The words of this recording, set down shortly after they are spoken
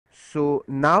So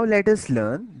now let us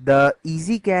learn the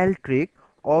easy cal trick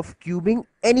of cubing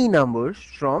any numbers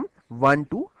from 1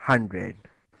 to 100.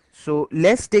 So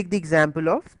let's take the example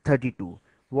of 32.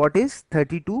 What is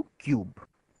 32 cube?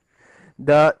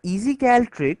 The easy cal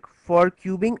trick for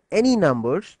cubing any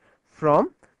numbers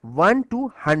from 1 to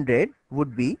 100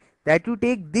 would be that you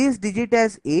take this digit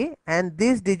as A and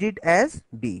this digit as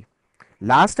B.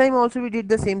 Last time also we did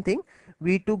the same thing.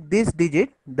 We took this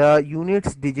digit, the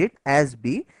units digit, as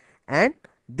B, and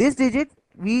this digit,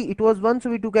 it was 1, so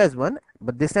we took as 1,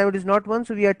 but this time it is not 1,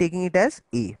 so we are taking it as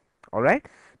A. Alright.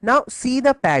 Now see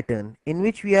the pattern in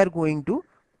which we are going to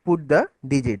put the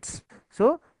digits.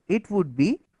 So it would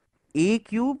be A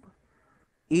cube,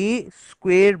 A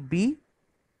square B,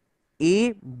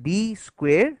 A B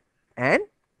square, and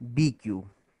B cube.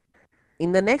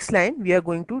 In the next line we are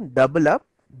going to double up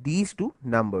these two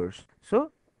numbers.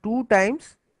 So 2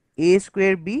 times A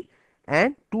square B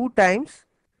and 2 times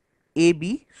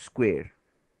AB square.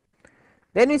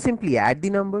 Then we simply add the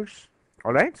numbers.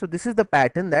 Alright, so this is the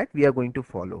pattern that we are going to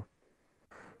follow.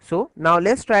 So now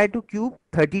let's try to cube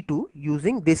 32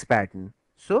 using this pattern.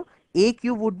 So A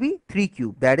cube would be 3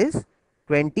 cube, that is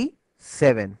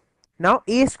 27. Now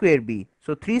A square B,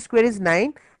 so 3 square is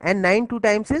 9 and 9 2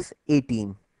 times is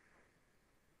 18.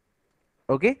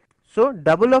 Okay, so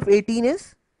double of 18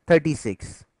 is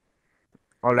 36.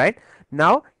 Alright,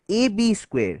 now AB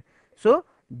square, so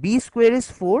B square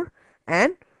is 4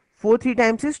 and 4 3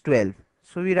 times is 12,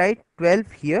 so we write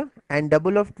 12 here and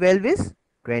double of 12 is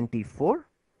 24.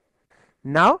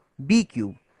 Now B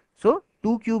cube, so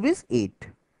 2 cube is 8.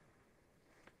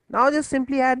 Now just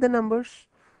simply add the numbers.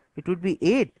 It would be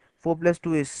 8, 4 plus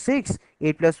 2 is 6,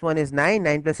 8 plus 1 is 9,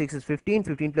 9 plus 6 is 15,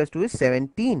 15 plus 2 is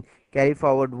 17, carry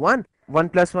forward 1, 1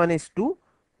 plus 1 is 2,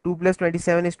 2 plus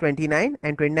 27 is 29,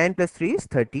 and 29 plus 3 is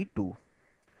 32.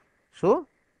 So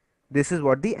this is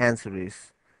what the answer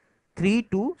is,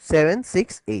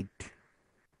 32768.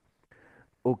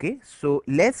 Okay, so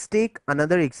let's take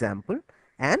another example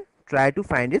and try to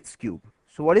find its cube.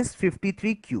 So what is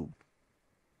 53 cube?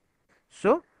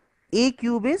 So A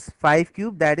cube is 5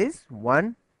 cube, that is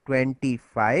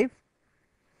 125.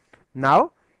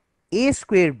 Now A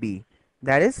square B,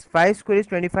 that is 5 square is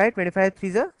 25, 25 3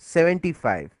 is a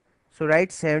 75. So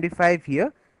write 75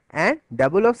 here and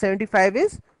double of 75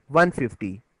 is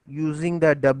 150 using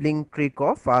the doubling trick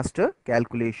of faster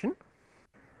calculation.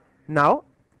 Now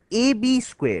AB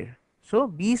square, so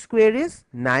B square is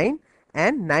 9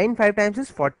 and 9 5 times is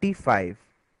 45.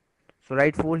 So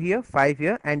write 4 here, 5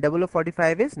 here, and double of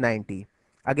 45 is 90.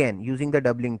 Again using the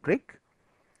doubling trick.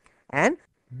 And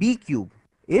B cube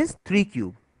is 3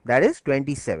 cube, that is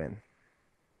 27.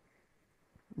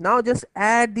 Now just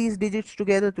add these digits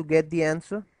together to get the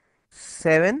answer.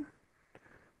 7,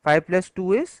 5 plus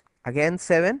 2 is again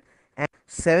 7, and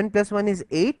 7 plus 1 is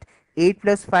 8, 8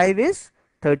 plus 5 is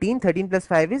 13, 13 plus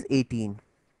 5 is 18.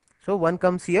 So 1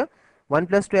 comes here, 1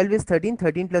 plus 12 is 13,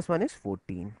 13 plus 1 is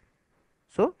 14.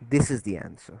 So this is the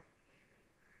answer.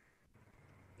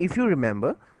 If you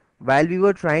remember, while we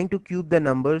were trying to cube the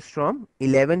numbers from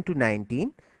 11 to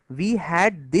 19, we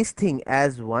had this thing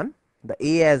as 1, the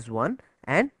A as 1,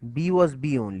 and B was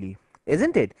B only,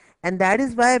 isn't it? And that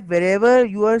is why wherever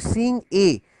you are seeing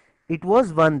A, it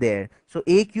was 1 there. So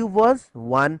A cube was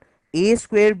 1, A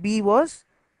square B was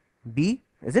B,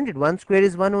 isn't it? 1 square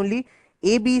is 1 only.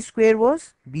 AB square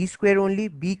was B square only,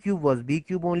 B cube was B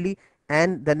cube only,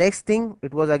 and the next thing,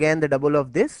 it was again the double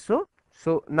of this. So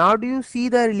now do you see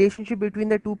the relationship between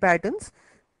the two patterns?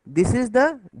 This is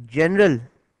the general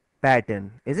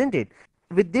pattern, isn't it?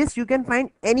 With this you can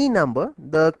find any number,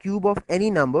 the cube of any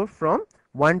number from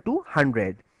 1 to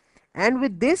 100, and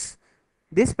with this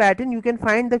pattern you can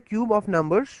find the cube of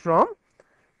numbers from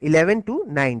 11 to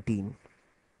 19.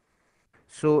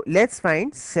 So let's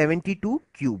find 72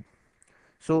 cube.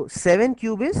 So 7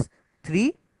 cube is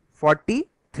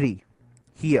 343.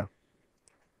 Here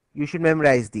you should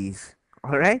memorize these.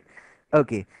 Alright,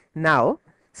 okay. Now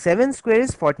 7 square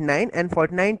is 49 and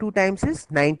 49 2 times is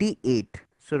 98.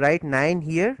 So write 9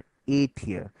 here, 8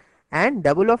 here, and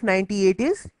double of 98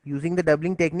 is, using the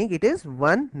doubling technique, it is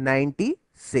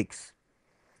 196.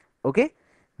 Okay,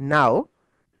 now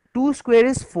 2 square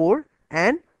is 4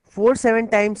 and 4 7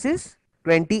 times is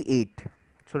 28.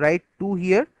 So write 2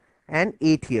 here and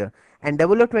 8 here, and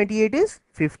double of 28 is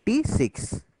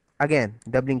 56. Again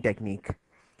doubling technique.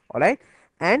 Alright,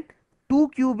 and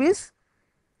 2 cube is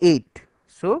 8,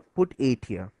 so put 8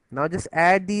 here. Now just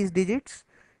add these digits.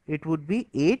 It would be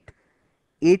 8,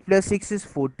 8 plus 6 is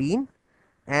 14,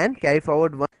 and carry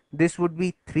forward 1. This would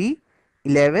be 3,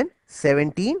 11,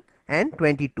 17, and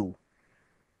 22.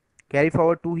 Carry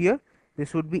forward 2 here.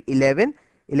 This would be 11,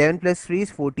 11 plus 3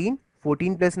 is 14.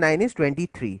 14 plus 9 is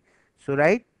 23. So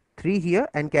write 3 here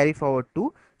and carry forward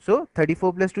 2. So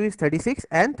 34 plus 2 is 36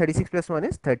 and 36 plus 1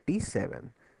 is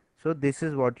 37. So this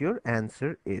is what your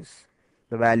answer is.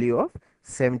 The value of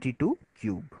 72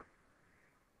 cube.